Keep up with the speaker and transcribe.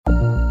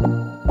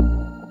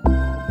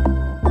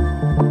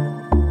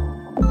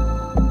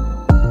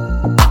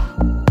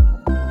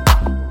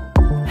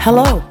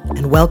Hello,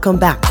 and welcome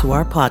back to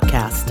our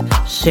podcast,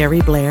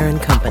 Sherry Blair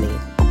and Company,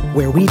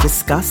 where we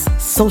discuss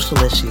social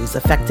issues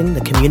affecting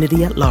the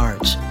community at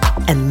large.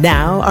 And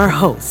now our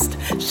host,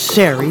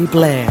 Sherry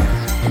Blair.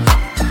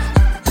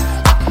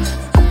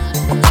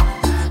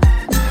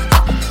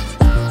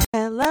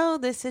 Hello,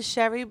 this is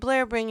Sherry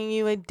Blair bringing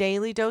you a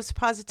daily dose of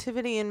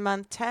positivity in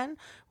month 10.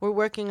 We're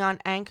working on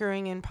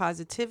anchoring in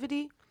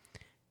positivity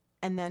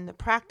and then the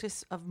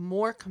practice of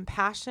more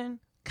compassion,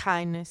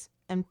 kindness,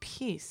 and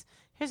peace.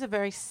 Here's a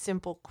very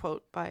simple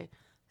quote by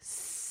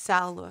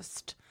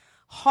Sallust.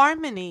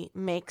 Harmony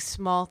makes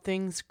small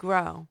things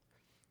grow.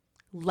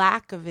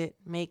 Lack of it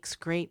makes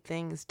great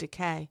things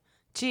decay.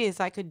 Geez,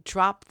 I could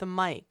drop the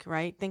mic,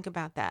 right? Think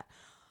about that.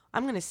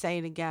 I'm going to say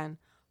it again.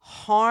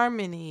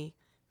 Harmony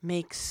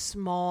makes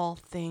small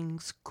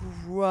things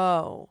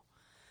grow.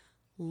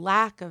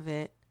 Lack of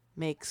it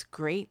makes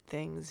great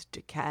things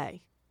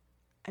decay.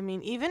 I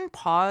mean, even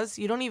pause.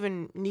 You don't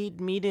even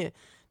need me to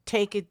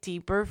take it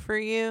deeper for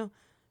you.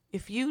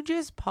 If you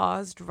just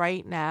paused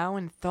right now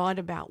and thought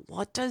about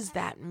what does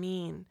that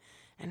mean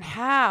and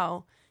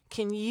how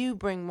can you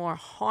bring more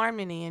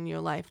harmony in your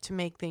life to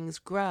make things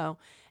grow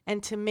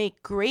and to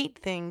make great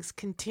things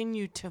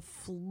continue to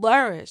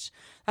flourish.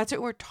 That's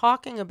what we're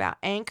talking about,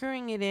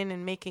 anchoring it in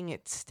and making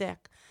it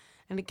stick.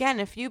 And again,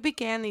 if you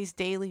began these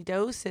daily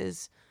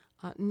doses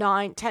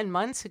 9-10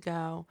 months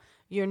ago,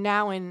 you're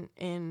now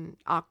in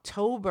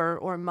October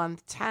or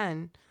month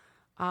 10.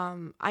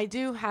 I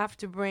do have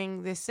to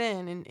bring this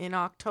in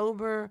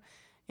October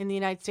in the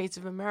United States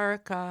of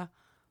America.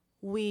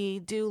 We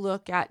do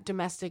look at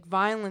Domestic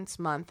Violence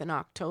Month in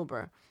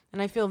October,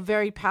 and I feel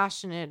very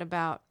passionate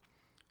about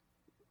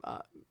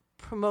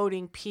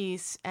promoting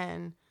peace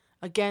and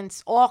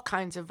against all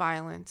kinds of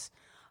violence.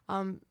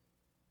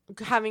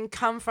 Having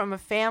come from a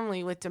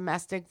family with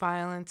domestic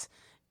violence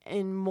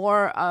in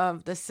more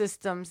of the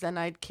systems than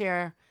I'd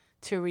care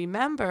to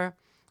remember,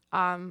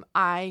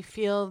 I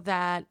feel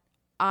that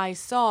I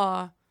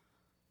saw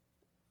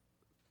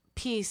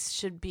peace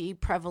should be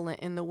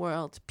prevalent in the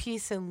world.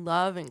 Peace and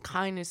love and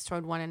kindness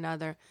toward one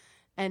another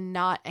and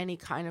not any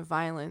kind of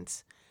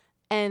violence.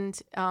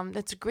 And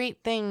that's a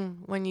great thing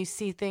when you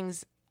see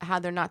things how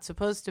they're not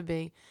supposed to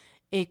be.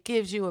 It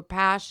gives you a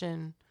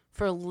passion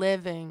for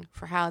living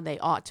for how they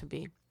ought to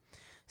be.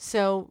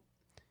 So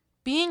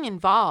being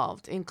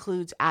involved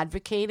includes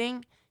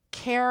advocating,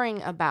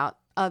 caring about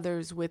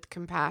others with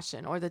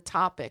compassion or the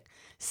topic,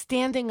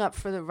 standing up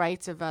for the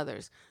rights of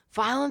others.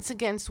 Violence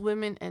against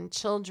women and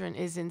children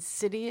is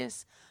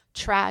insidious,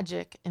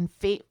 tragic, and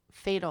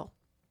fatal.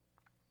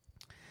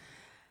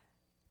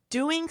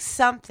 Doing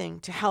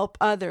something to help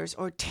others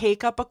or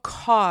take up a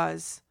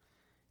cause,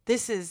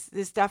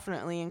 this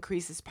definitely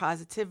increases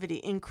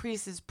positivity,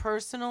 increases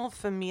personal,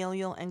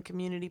 familial, and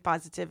community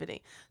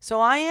positivity.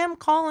 So I am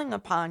calling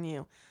upon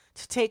you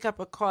to take up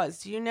a cause.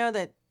 Do you know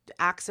that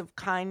acts of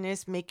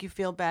kindness make you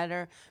feel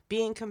better?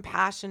 Being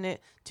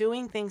compassionate,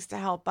 doing things to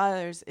help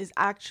others is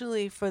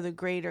actually for the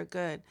greater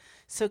good.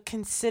 So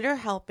consider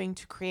helping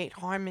to create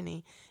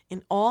harmony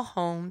in all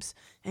homes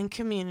and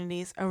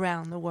communities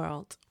around the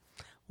world.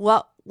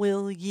 What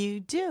will you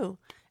do?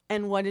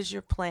 And what is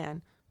your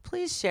plan?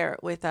 Please share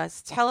it with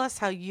us. Tell us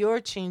how you're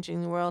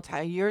changing the world,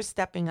 how you're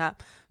stepping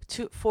up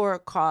for a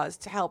cause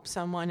to help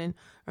someone.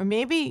 Or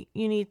maybe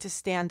you need to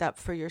stand up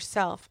for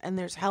yourself and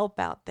there's help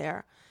out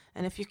there.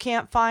 And if you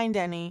can't find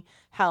any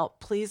help,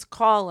 please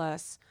call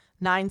us,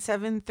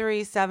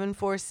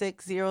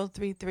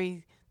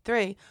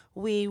 973-746-0333.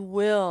 We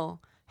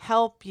will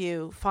help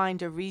you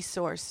find a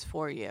resource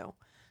for you.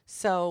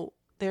 So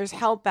there's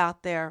help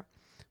out there.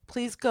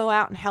 Please go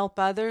out and help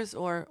others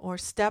or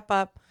step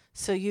up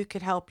so you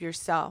could help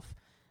yourself.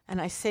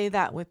 And I say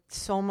that with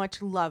so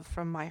much love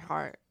from my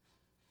heart.